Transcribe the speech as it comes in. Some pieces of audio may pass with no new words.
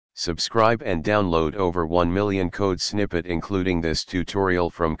Subscribe and download over 1 million code snippet including this tutorial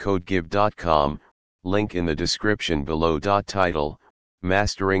from codegive.com, link in the description below. Title,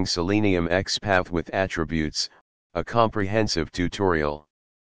 Mastering Selenium XPath with Attributes, a comprehensive tutorial.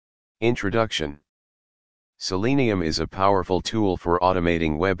 Introduction. Selenium is a powerful tool for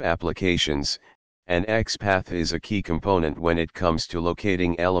automating web applications, and XPath is a key component when it comes to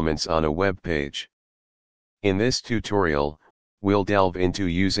locating elements on a web page. In this tutorial, we'll delve into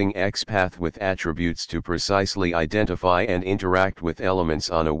using XPath with attributes to precisely identify and interact with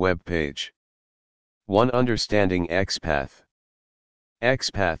elements on a web page. 1. Understanding XPath.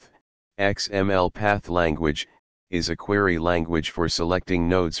 XPath, XML Path Language, is a query language for selecting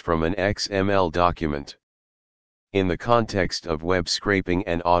nodes from an XML document. In the context of web scraping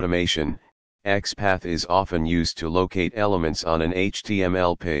and automation, XPath is often used to locate elements on an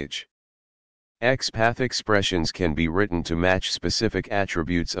HTML page. XPath expressions can be written to match specific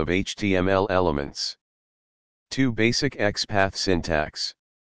attributes of HTML elements. 2. Basic XPath syntax.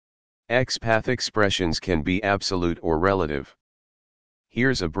 XPath expressions can be absolute or relative.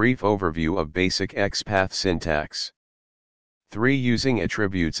 Here's a brief overview of basic XPath syntax. 3. Using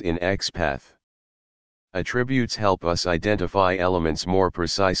attributes in XPath. Attributes help us identify elements more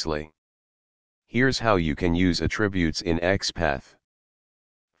precisely. Here's how you can use attributes in XPath.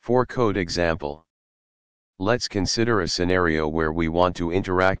 4. Code example. Let's consider a scenario where we want to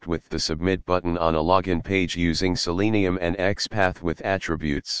interact with the Submit button on a login page using Selenium and XPath with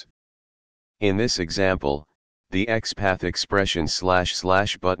attributes. In this example, the XPath expression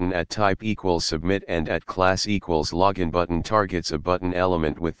 // button at type equals submit and at class equals login button targets a button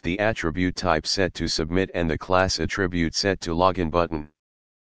element with the attribute type set to submit and the class attribute set to login button.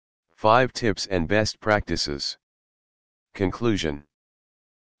 5 Tips and best practices. Conclusion.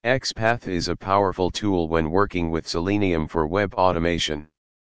 XPath is a powerful tool when working with Selenium for web automation.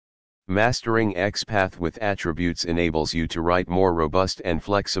 Mastering XPath with attributes enables you to write more robust and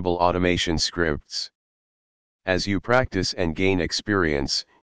flexible automation scripts. As you practice and gain experience,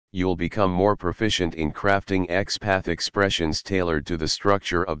 you'll become more proficient in crafting XPath expressions tailored to the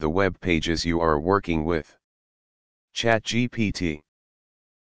structure of the web pages you are working with. ChatGPT.